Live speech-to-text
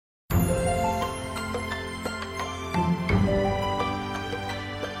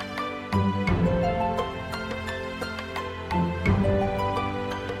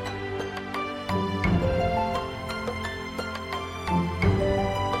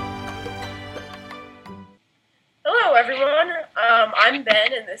I'm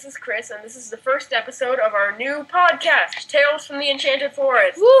Ben, and this is Chris, and this is the first episode of our new podcast, Tales from the Enchanted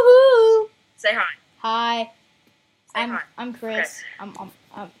Forest. Woohoo! Say hi. Hi. Hi. I'm Chris. Okay.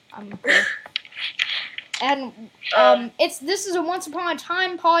 I'm Chris. And this is a Once Upon a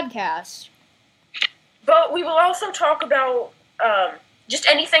Time podcast. But we will also talk about just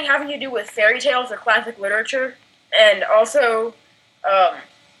anything having to do with fairy tales or classic literature, and also,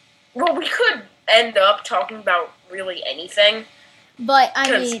 we could end up talking about really anything. But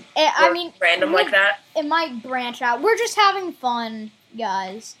random like that. It might branch out. We're just having fun,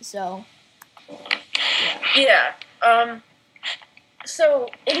 guys. So. Yeah. So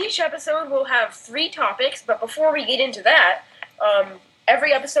in each episode we'll have 3 topics, but before we get into that,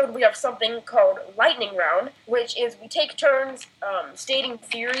 every episode we have something called Lightning Round, which is we take turns stating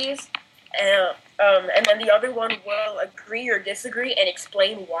theories, and then the other one will agree or disagree and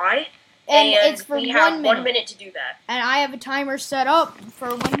explain why. And it's for we have 1 minute. 1 minute to do that. And I have a timer set up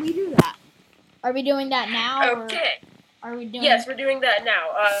for when we do that. Are we doing that now? Okay. Or are we doing? Yes, we're doing that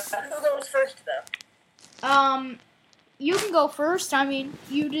now. Who goes first, though? You can go first. I mean,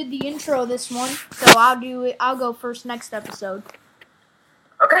 you did the intro this one, so I'll go first next episode.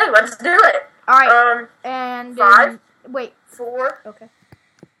 Okay, let's do it. All right. And 5. Wait. 4. Okay.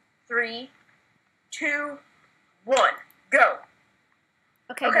 3, 2, 1, go.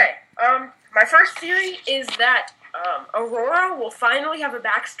 Okay. My first theory is that Aurora will finally have a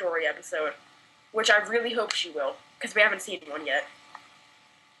backstory episode, which I really hope she will, because we haven't seen one yet.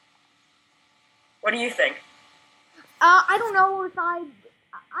 What do you think? I don't know if I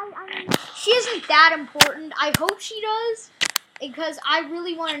mean, she isn't that important. I hope she does, because I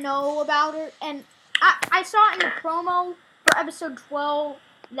really want to know about her. And I saw in the promo for episode 12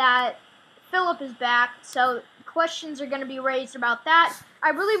 that Philip is back, so questions are going to be raised about that. I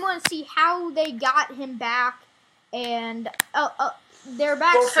really want to see how they got him back and their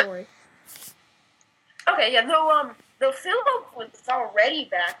backstory. Okay, yeah, though Philip was already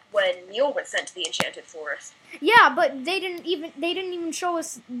back when Neil was sent to the Enchanted Forest. Yeah, but they didn't even show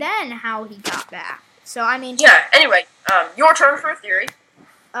us then how he got back. So I mean. Yeah. Anyway, your turn for a theory.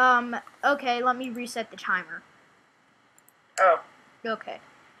 Okay, let me reset the timer. Oh. Okay.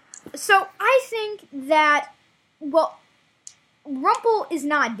 So I think that Rumple is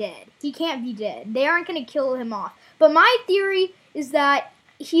not dead. He can't be dead. They aren't going to kill him off. But my theory is that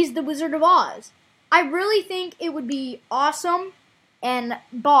he's the Wizard of Oz. I really think it would be awesome and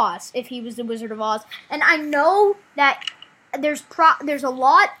boss if he was the Wizard of Oz. And I know that there's a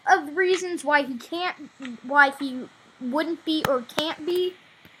lot of reasons why he wouldn't be or can't be,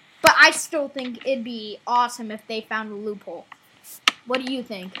 but I still think it'd be awesome if they found a loophole. What do you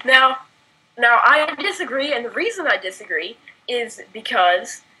think? Now I disagree, and the reason I disagree is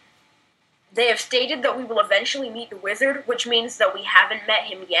because they have stated that we will eventually meet the wizard, which means that we haven't met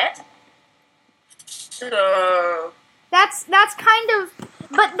him yet. So that's kind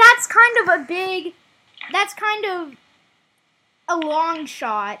of a long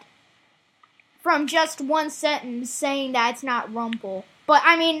shot from just one sentence saying that it's not Rumple. But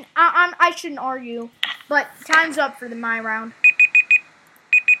I mean, I shouldn't argue. But time's up for my round.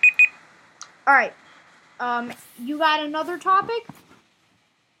 All right. You got another topic?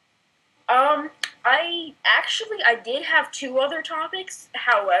 I did have 2 other topics.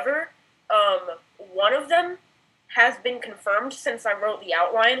 However, one of them has been confirmed since I wrote the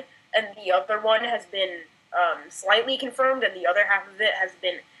outline, and the other one has been slightly confirmed, and the other half of it has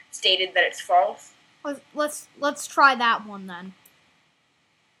been stated that it's false. Let's try that one then.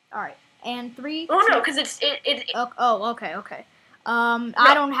 All right, and 3. Oh no, because it's. Okay. No,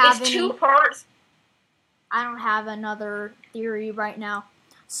 I don't have it's any. 2 parts. I don't have another theory right now.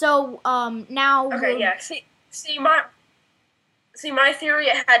 So now. Okay, yeah. See, my theory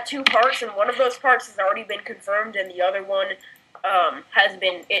had 2 parts, and one of those parts has already been confirmed, and the other one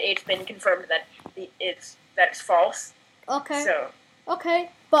it's been confirmed that it's false. Okay. So.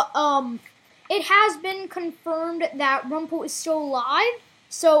 Okay, but it has been confirmed that Rumple is still alive,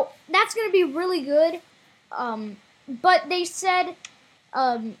 so that's gonna be really good. But they said,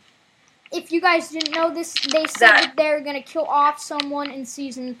 if you guys didn't know this, they said that they're gonna kill off someone in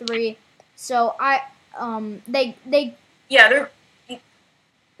season 3. So they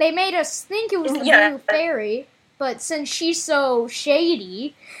made us think it was the blue fairy, but since she's so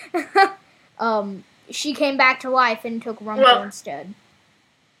shady, she came back to life and took Rumple instead.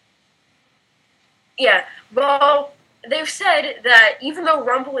 Yeah, well, they've said that even though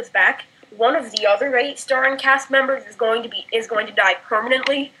Rumple is back, one of the other 8 starring cast members is going to die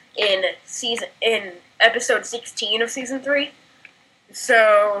permanently in episode 16 of season 3.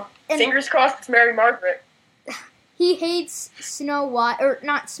 So fingers crossed it's Mary Margaret. he hates Snow White, or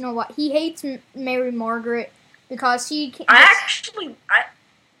not Snow White. He hates Mary Margaret because he. I actually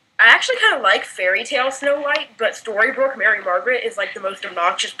kind of like fairy tale Snow White, but Storybrooke Mary Margaret is like the most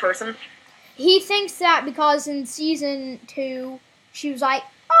obnoxious person. He thinks that because in season 2, she was like,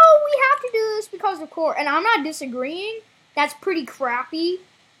 "Oh, we have to do this because of Cora," and I'm not disagreeing. That's pretty crappy.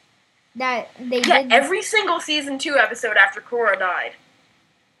 That they did. Every single season 2 episode after Cora died.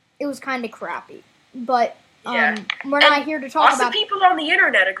 It was kind of crappy, but Yeah. we're not here to talk lots about. of people on the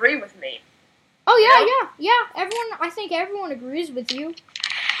internet agree with me. Oh yeah. Everyone, I think everyone agrees with you.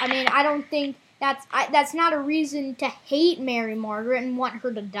 I mean, I don't think that's not a reason to hate Mary Margaret and want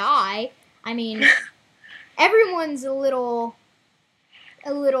her to die. I mean, everyone's a little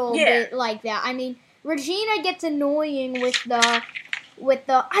bit like that. I mean, Regina gets annoying with the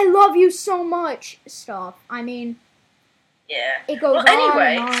 "I love you so much" stuff. I mean, yeah, it goes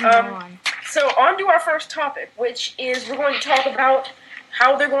anyway, on and on. So on to our first topic, which is we're going to talk about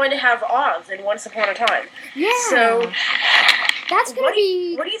how they're going to have Oz in Once Upon a Time. Yeah. So that's gonna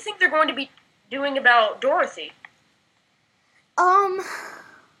be. What do you think they're going to be doing about Dorothy?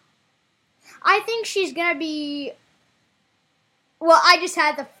 I think she's gonna be. Well, I just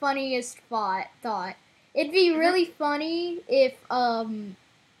had the funniest thought. It'd be really funny if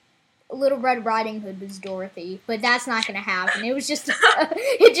Little Red Riding Hood was Dorothy, but that's not gonna happen. It was just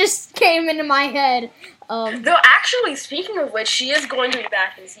it just came into my head. Though actually, speaking of which, she is going to be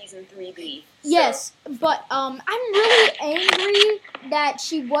back in season 3B. So. Yes, but I'm really angry that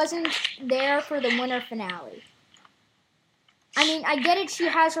she wasn't there for the winter finale. I mean, I get it, she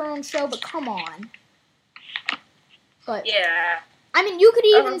has her own show, but come on. But yeah. I mean, you could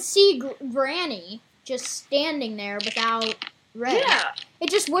even see Granny just standing there without Red. Yeah. It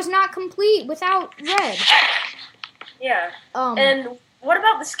just was not complete without Red. Yeah. And what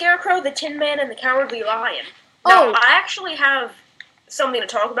about the Scarecrow, the Tin Man, and the Cowardly Lion? Now, I actually have something to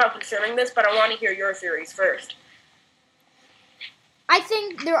talk about concerning this, but I want to hear your theories first. I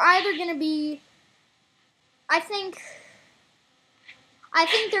think they're either going to be... I think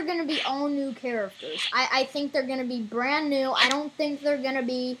they're going to be all new characters. I think they're going to be brand new. I don't think they're going to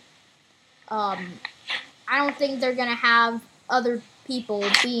be... I don't think they're going to have other people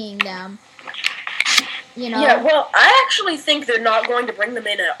being them. You know? Yeah, well, I actually think they're not going to bring them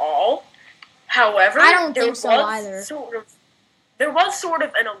in at all. However, I don't think so either. There was sort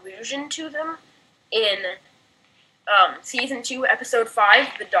of an allusion to them in season 2, episode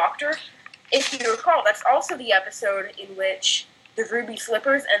 5, The Doctor. If you recall, that's also the episode in which the ruby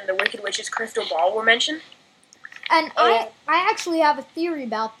slippers and the Wicked Witch's crystal ball were mentioned. And I actually have a theory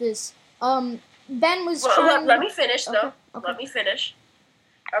about this. Ben was trying... Let me finish, though. Okay. Let me finish.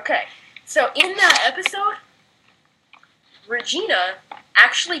 Okay. So, in that episode, Regina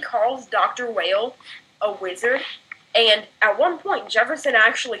actually calls Dr. Whale a wizard, and at one point, Jefferson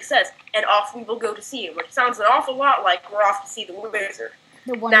actually says, "And off we will go to see him," which sounds an awful lot like we're off to see the wizard.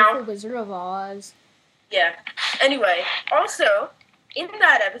 The Wonderful Wizard of Oz. Yeah. Anyway, also, in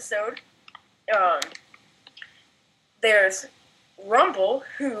that episode, there's Rumble,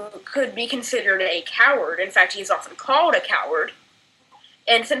 who could be considered a coward. In fact, he is often called a coward.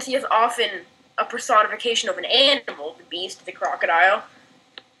 And since he is often a personification of an animal, the beast, the crocodile,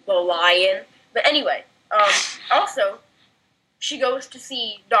 the lion. But anyway, also, she goes to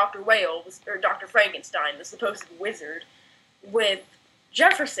see Dr. Whale, or Dr. Frankenstein, the supposed wizard, with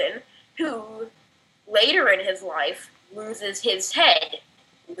Jefferson, who later in his life loses his head,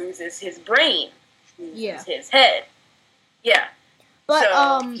 loses his brain, loses his head. Yeah. But,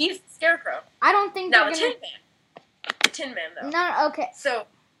 so, he's the Scarecrow. I don't think now, the Tin Man, though. No, okay. So,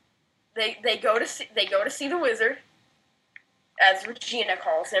 they go to see the wizard, as Regina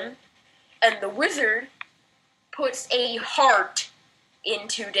calls him, and the wizard puts a heart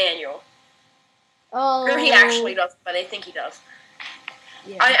into Daniel. Oh. Or he actually doesn't, but I think he does.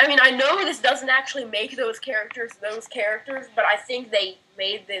 Yeah. I mean, I know this doesn't actually make those characters, but I think they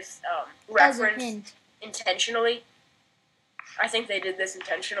made this reference intentionally. I think they did this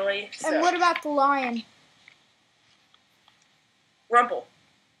intentionally. So. And what about the lion? Rumple.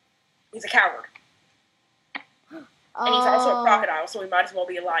 He's a coward. And he's also a crocodile, so he might as well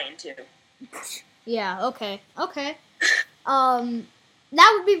be a lion, too. Yeah, okay.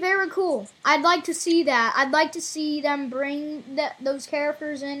 That would be very cool. I'd like to see that. I'd like to see them bring those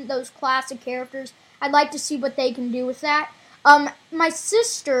characters in, those classic characters. I'd like to see what they can do with that. My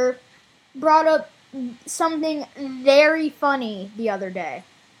sister brought up something very funny the other day.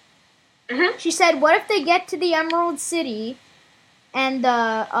 Mm-hmm. She said, what if they get to the Emerald City and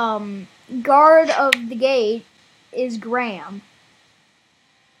the guard of the gate is Graham?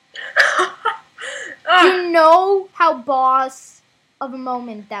 You know how boss of a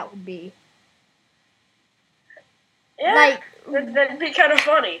moment that would be. Yeah, Like, that'd be kind of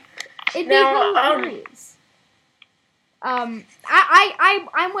funny. It'd be hilarious. I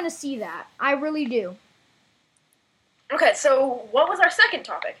want to see that. I really do. Okay, so what was our second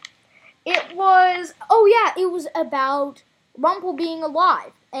topic? It was about Rumple being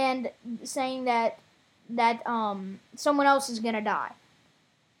alive and saying that someone else is gonna die.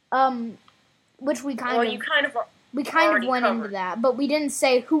 Which we kind of went into that, but we didn't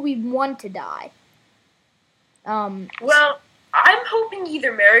say who we want to die. Well, I'm hoping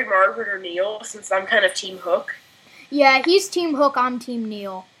either Mary Margaret or Neil, since I'm kind of Team Hook. Yeah, he's Team Hook, I'm Team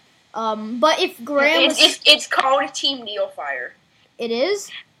Neil. But if Graham it's called Team Neilfire. It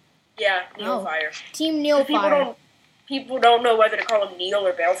is? Yeah, Neilfire. Team Neilfire. People don't know whether to call him Neil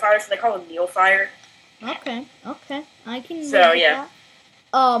or Balefire, so they call him Neilfire. Okay. I can So, yeah.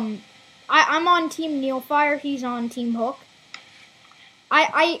 That. I'm on Team Neilfire, he's on Team Hook.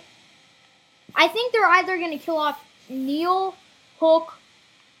 I think they're either going to kill off Neil, Hook,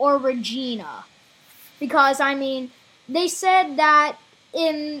 or Regina. Because, I mean, they said that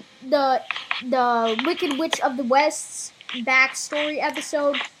in the Wicked Witch of the West's backstory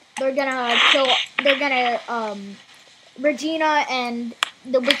episode, Regina and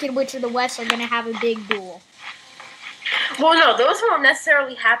the Wicked Witch of the West are gonna have a big duel. Well, no, those won't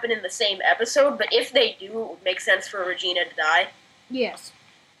necessarily happen in the same episode, but if they do, it would make sense for Regina to die. Yes.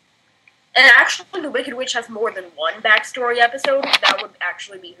 And actually, the Wicked Witch has more than one backstory episode. That would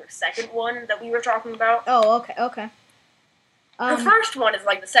actually be her second one that we were talking about. Oh, okay. The first one is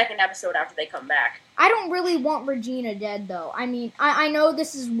like the second episode after they come back. I don't really want Regina dead, though. I mean, I know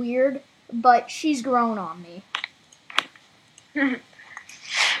this is weird, but she's grown on me.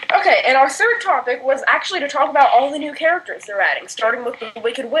 Okay, and our third topic was actually to talk about all the new characters they're adding, starting with the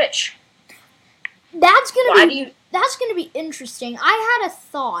Wicked Witch. That's gonna be interesting. I had a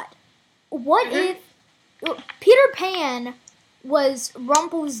thought. What if Peter Pan was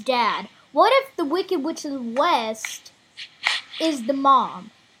Rumple's dad? What if the Wicked Witch of the West is the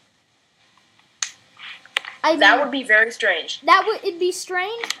mom? That would be very strange. It'd be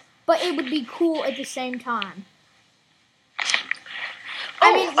strange, but it would be cool at the same time.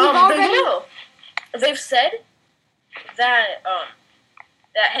 They've said that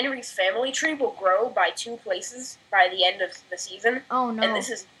that Henry's family tree will grow by 2 places by the end of the season. Oh no! And this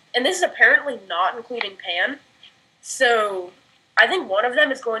is apparently not including Pan. So I think one of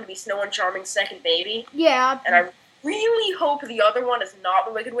them is going to be Snow and Charming's second baby. Yeah. And I really hope the other one is not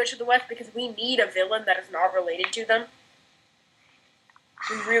the Wicked Witch of the West, because we need a villain that is not related to them.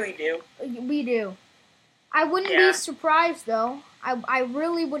 We really do. We do. I wouldn't be surprised, though. I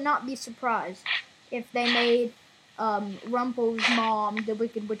really would not be surprised if they made Rumple's mom the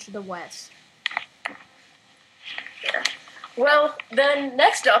Wicked Witch of the West. Yeah. Well, then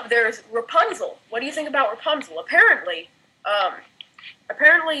next up there's Rapunzel. What do you think about Rapunzel? Apparently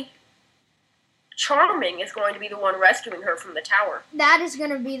Charming is going to be the one rescuing her from the tower. That is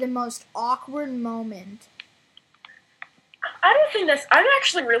going to be the most awkward moment. I don't think I'm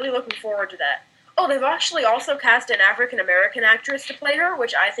actually really looking forward to that. Oh, they've actually also cast an African-American actress to play her,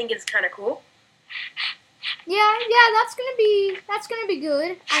 which I think is kind of cool. Yeah, that's gonna be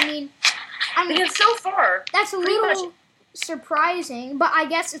good. I mean, because so far that's a little surprising, but I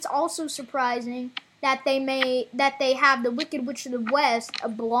guess it's also surprising that they have the Wicked Witch of the West a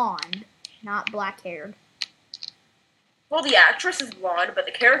blonde, not black-haired. Well, the actress is blonde, but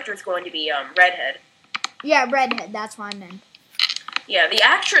the character is going to be redhead. Yeah, redhead. That's what I meant. Yeah, the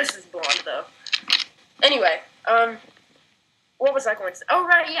actress is blonde though. Anyway, what was I going to say? Oh,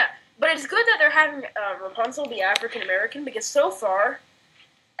 right, yeah. But it's good that they're having Rapunzel be African American, because so far,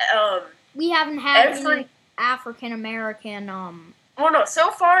 we haven't had any African American. Well, no. So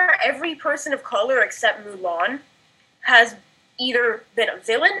far, every person of color except Mulan has either been a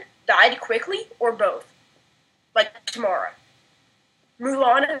villain, died quickly, or both. Like Tamara.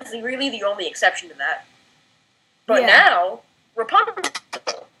 Mulan is really the only exception to that. But now, Rapunzel.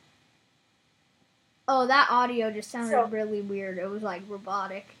 Oh, that audio just sounded really weird. It was like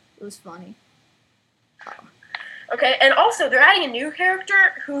robotic. It was funny. Okay, and also they're adding a new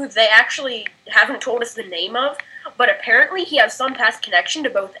character who they actually haven't told us the name of, but apparently he has some past connection to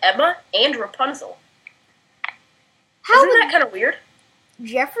both Emma and Rapunzel. Isn't that kind of weird?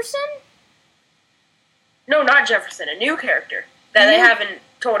 Jefferson? No, not Jefferson. A new character that they haven't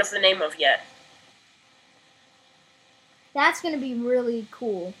told us the name of yet. That's going to be really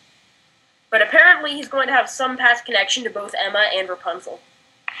cool. But apparently he's going to have some past connection to both Emma and Rapunzel.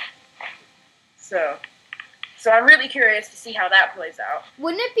 So So I'm really curious to see how that plays out.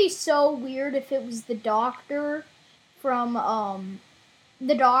 Wouldn't it be so weird if it was the doctor from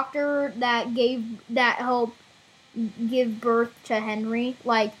the doctor that helped give birth to Henry?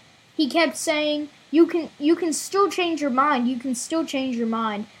 Like, he kept saying, you can still change your mind. You can still change your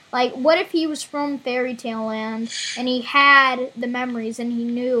mind. Like, what if he was from Fairy Tale Land and he had the memories and he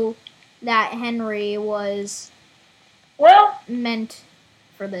knew that Henry was meant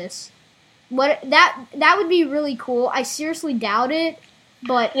for this? That would be really cool. I seriously doubt it,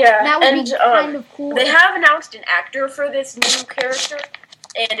 but that would be kind of cool. They have announced an actor for this new character,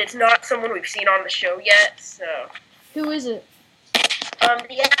 and it's not someone we've seen on the show yet. So, who is it?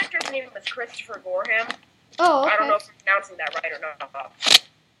 The actor's name is Christopher Gorham. Oh, okay. I don't know if I'm pronouncing that right or not.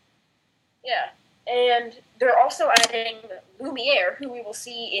 Yeah, and they're also adding Lumiere, who we will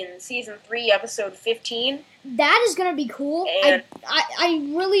see in Season 3, Episode 15. That is going to be cool. And I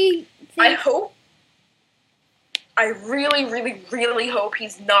really think... I really, really, really hope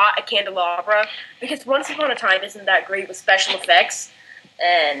he's not a candelabra, because Once Upon a Time isn't that great with special effects,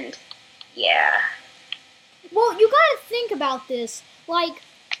 and yeah. Well, you gotta think about this, like,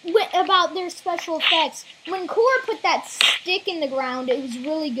 about their special effects. When Korra put that stick in the ground, it was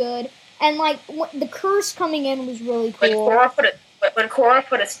really good, and, like, the curse coming in was really cool. When Korra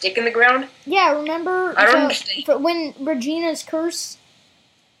put a stick in the ground? Yeah, remember? I don't understand. When Regina's curse...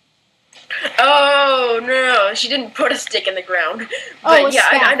 Oh, no, she didn't put a stick in the ground. But yeah,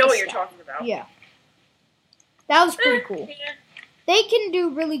 I know what you're talking about. Yeah. That was pretty cool. Yeah. They can do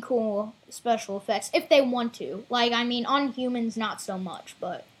really cool special effects if they want to. Like, I mean, on humans, not so much,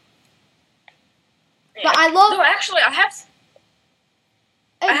 but... Yeah. But I love... No, actually, I have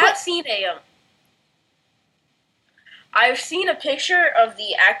seen I've seen a picture of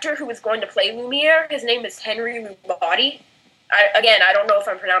the actor who is going to play Lumiere. His name is Henry Lubati. I don't know if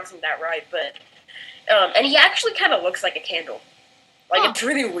I'm pronouncing that right, but... and he actually kind of looks like a candle. Like, It's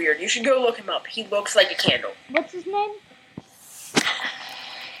really weird. You should go look him up. He looks like a candle. What's his name?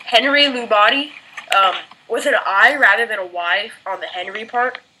 Henry Lubati, with an I rather than a Y on the Henry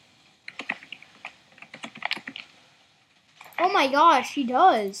part. Oh my gosh, he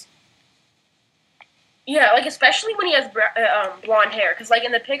does. Yeah, like, especially when he has blonde hair. Because, like,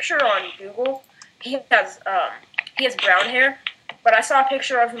 in the picture on Google, he has brown hair. But I saw a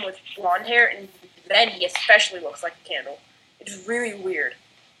picture of him with blonde hair, and then he especially looks like a candle. It's really weird.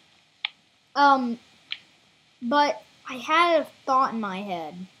 But I had a thought in my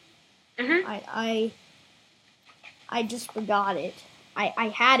head. Mm-hmm. I just forgot it. I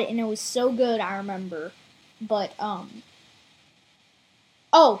had it, and it was so good, I remember. But,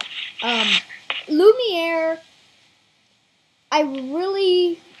 Lumiere, I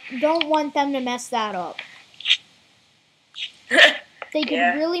really don't want them to mess that up. They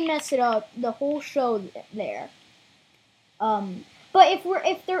could really mess it up, the whole show there. But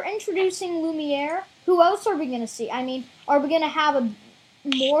if they're introducing Lumiere, who else are we going to see? I mean, are we going to have a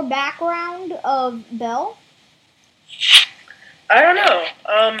more background of Belle? I don't know.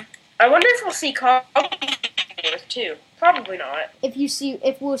 I wonder if we'll see Cogsworth too. Probably not.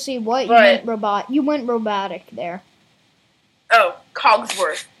 If we'll see what? But, you went robotic there. Oh,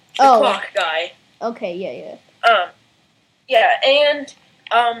 Cogsworth. The clock guy. Okay, yeah. Yeah, and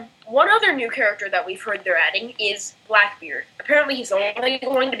one other new character that we've heard they're adding is Blackbeard. Apparently he's only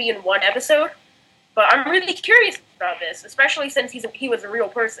going to be in one episode, but I'm really curious about this, especially since he was a real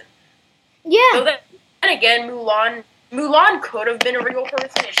person. Yeah. So then again, Mulan could have been a real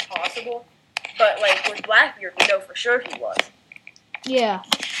person, it's possible, but like with Blackbeard, we know for sure he was. Yeah.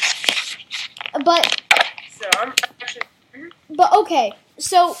 But... So I'm actually... But okay,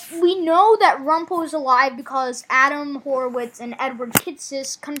 so we know that Rumpel is alive because Adam Horowitz and Edward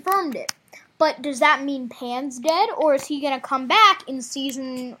Kitsis confirmed it. But does that mean Pan's dead, or is he going to come back in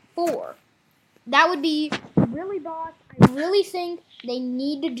Season 4? That would be really boss. I really think they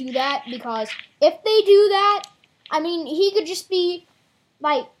need to do that, because if they do that, I mean, he could just be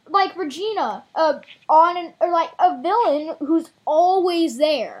like Regina, or like a villain who's always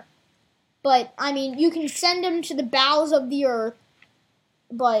there. But, I mean, you can send him to the bowels of the earth,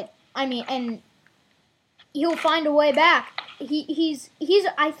 but, I mean, and he'll find a way back. I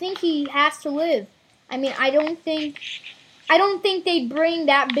think he has to live. I mean, I don't think they bring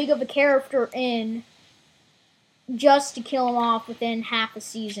that big of a character in just to kill him off within half a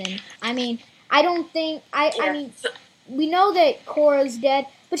season. I mean, I mean, we know that Korra's dead,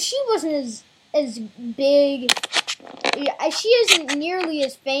 but she wasn't as big. She isn't nearly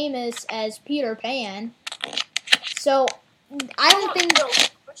as famous as Peter Pan. So, I don't think...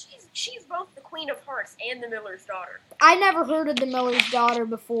 But she's both the Queen of Hearts and the Miller's daughter. I never heard of the Miller's daughter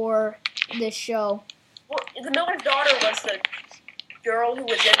before this show. Well, the Miller's daughter was the girl who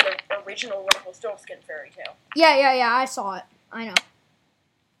was in the original Rumpelstiltskin fairy tale. Yeah, I saw it. I know.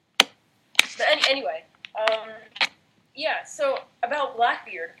 But anyway, yeah, so about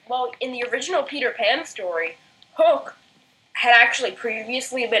Blackbeard. Well, in the original Peter Pan story, Hook had actually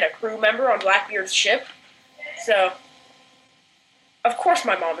previously been a crew member on Blackbeard's ship. So, of course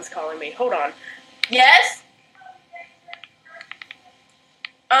my mom is calling me. Hold on. Yes?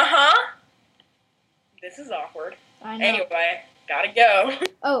 Uh-huh. This is awkward. I know. Anyway, gotta go.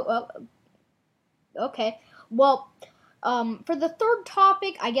 Oh, okay. Well, for the third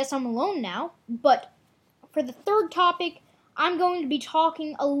topic, I guess I'm alone now, but for the third topic, I'm going to be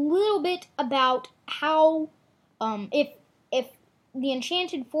talking a little bit about how, if the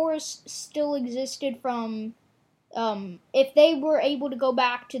Enchanted Forest still existed from, if they were able to go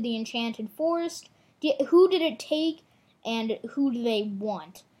back to the Enchanted Forest, who did it take and who do they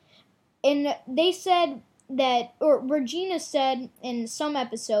want? And they said that, or Regina said in some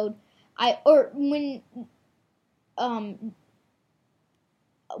episode,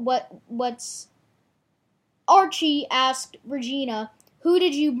 Archie asked Regina, who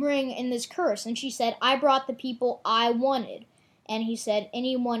did you bring in this curse? And she said, I brought the people I wanted. And he said,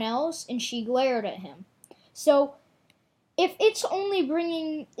 anyone else? And she glared at him. So, if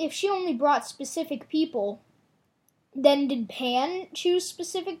she only brought specific people, then did Pan choose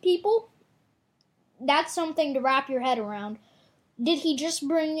specific people? That's something to wrap your head around. Did he just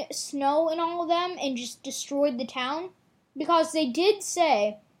bring Snow and all of them and just destroyed the town? Because they did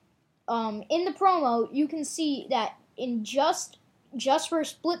say, in the promo, you can see that in just for a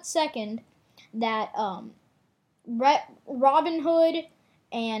split second, that Robin Hood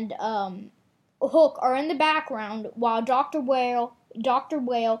and Hook are in the background while Dr. Whale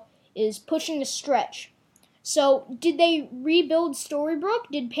is pushing the stretch. So, did they rebuild Storybrooke?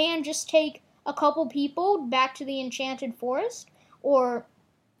 Did Pan just take a couple people back to the Enchanted Forest? Or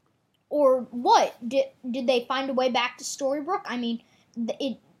what? Did they find a way back to Storybrooke? I mean,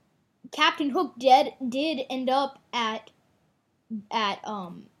 Captain Hook did end up at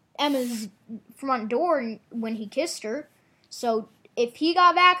Emma's front door when he kissed her. So if he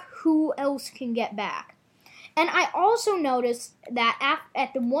got back, who else can get back? And I also noticed that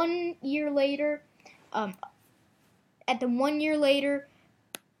at the 1 year later,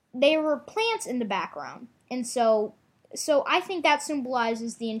 there were plants in the background, and so I think that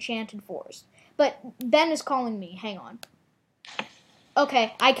symbolizes the Enchanted Forest. But Ben is calling me. Hang on.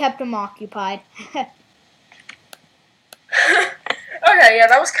 Okay, I kept him occupied. Okay, yeah,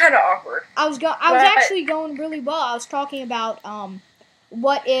 that was kind of awkward. I was actually going really well. I was talking about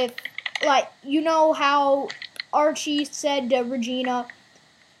what if, like, you know how Archie said to Regina,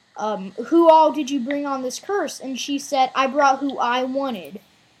 who all did you bring on this curse? And she said, I brought who I wanted.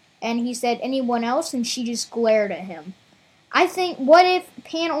 And he said, anyone else? And she just glared at him. I think, what if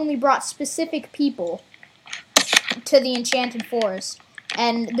Pan only brought specific people to the Enchanted Forest,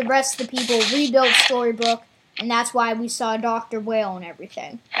 and the rest of the people rebuilt Storybrooke, and that's why we saw Dr. Whale and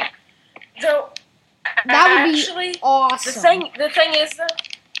everything? So, that would be awesome. The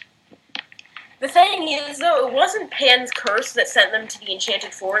thing is, though, it wasn't Pan's curse that sent them to the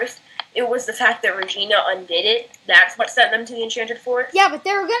Enchanted Forest. It was the fact that Regina undid it. That's what sent them to the Enchanted Forest. Yeah, but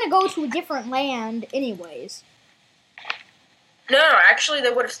they were going to go to a different land anyways. No, actually,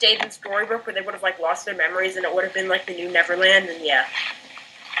 they would have stayed in Storybrooke, where they would have, like, lost their memories, and it would have been, like, the new Neverland, and yeah.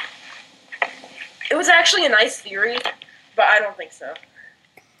 It was actually a nice theory, but I don't think so.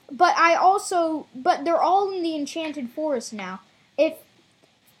 But they're all in the Enchanted Forest now.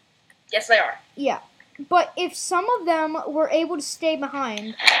 Yes, they are. Yeah. But if some of them were able to stay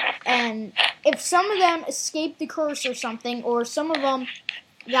behind, and if some of them escaped the curse or something, or some of them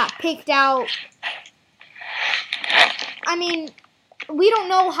got picked out, I mean, we don't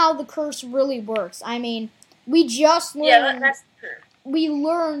know how the curse really works. I mean, we just learned... Yeah, that's true. We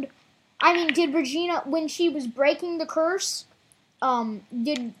learned... I mean, did Regina, when she was breaking the curse,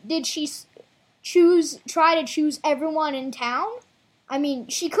 did she try to choose everyone in town? I mean,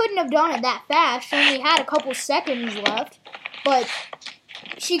 she couldn't have done it that fast. She only had a couple seconds left. But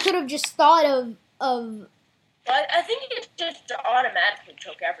she could have just thought of... Well, I think it just automatically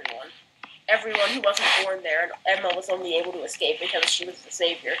took everyone. Everyone who wasn't born there, and Emma was only able to escape because she was the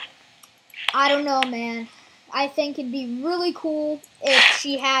savior. I don't know, man. I think it'd be really cool if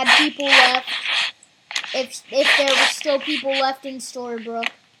she had people left. If there were still people left in Storybrooke.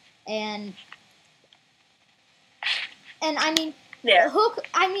 And I mean... Yeah. Hook,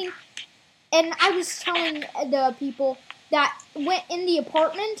 I mean, and I was telling the people that went in the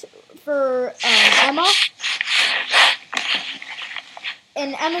apartment for Emma.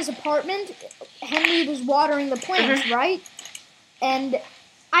 In Emma's apartment, Henry was watering the plants, right? And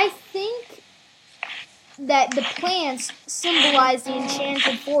I think that the plants symbolize the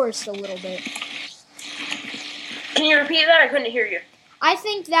enchanted forest a little bit. Can you repeat that? I couldn't hear you. I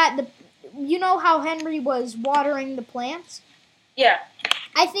think that you know how Henry was watering the plants? Yeah.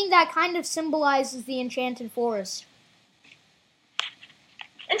 I think that kind of symbolizes the enchanted forest.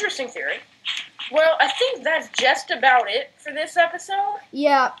 Interesting theory. Well, I think that's just about it for this episode.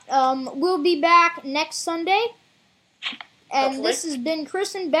 Yeah, we'll be back next Sunday. And Hopefully. This has been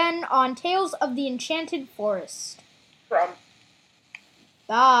Chris and Ben on Tales of the Enchanted Forest. Bye.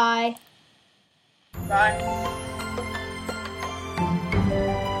 Bye. Bye.